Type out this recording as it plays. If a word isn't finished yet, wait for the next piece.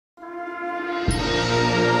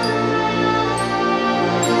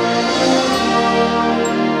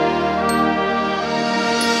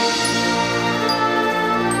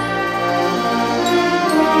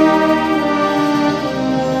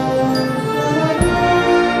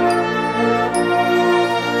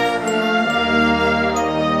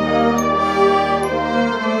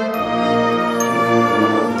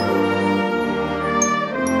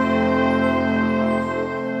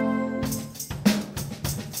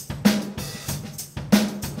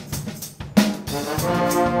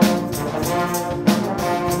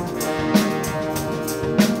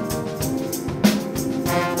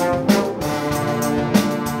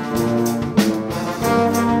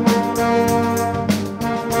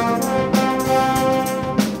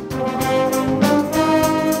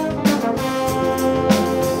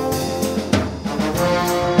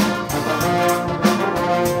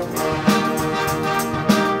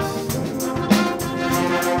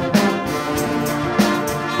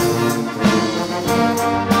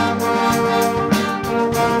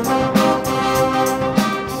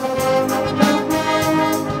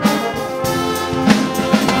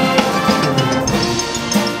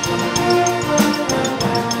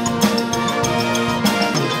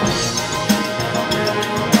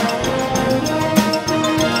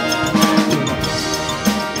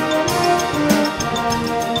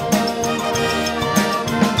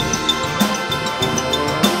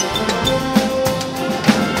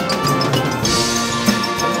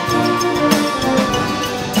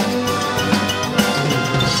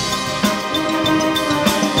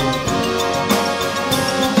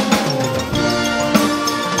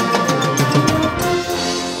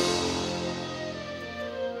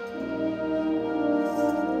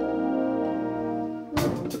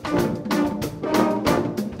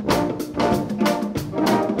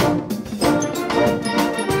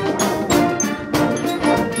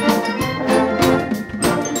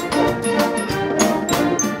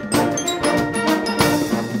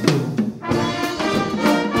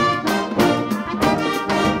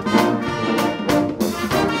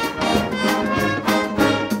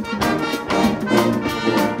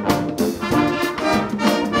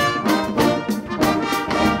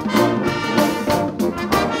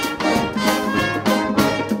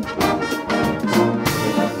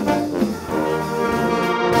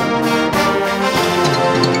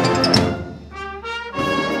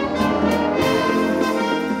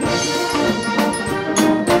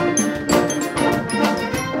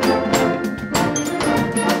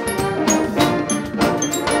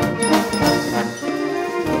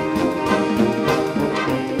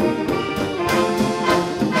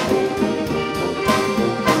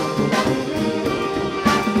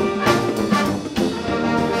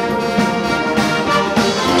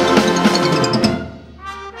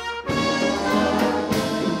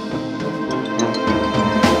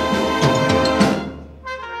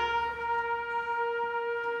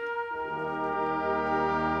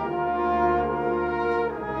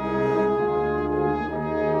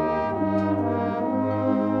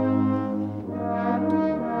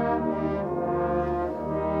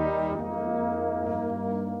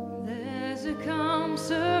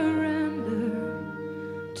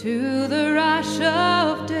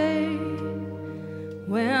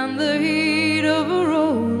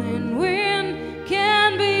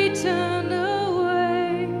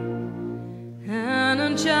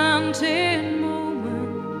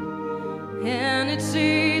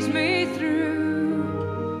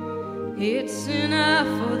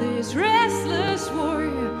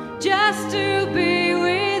to be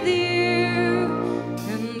with you.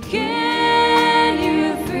 And can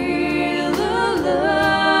you feel the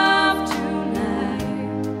love tonight?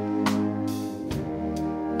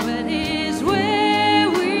 When it's where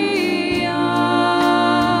we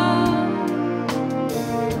are,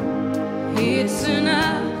 it's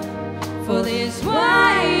enough for this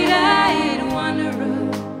wide-eyed wanderer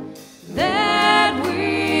that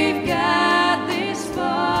we've got this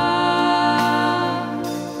far.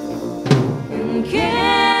 And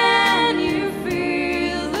can you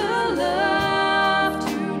feel the love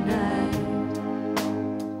tonight?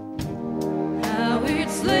 How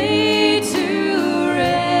it's laid to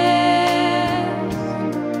rest.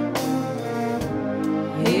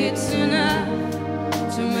 It's enough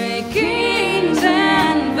to make kings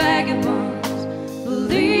and vagabonds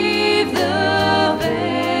believe the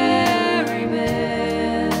very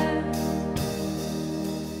best.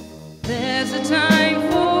 There's a time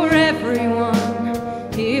for everyone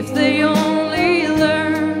if they only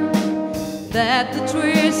learn that the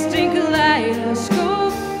twisting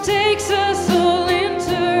kaleidoscope takes us all in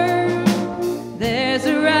turn. There's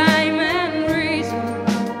a rhyme and reason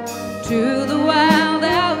to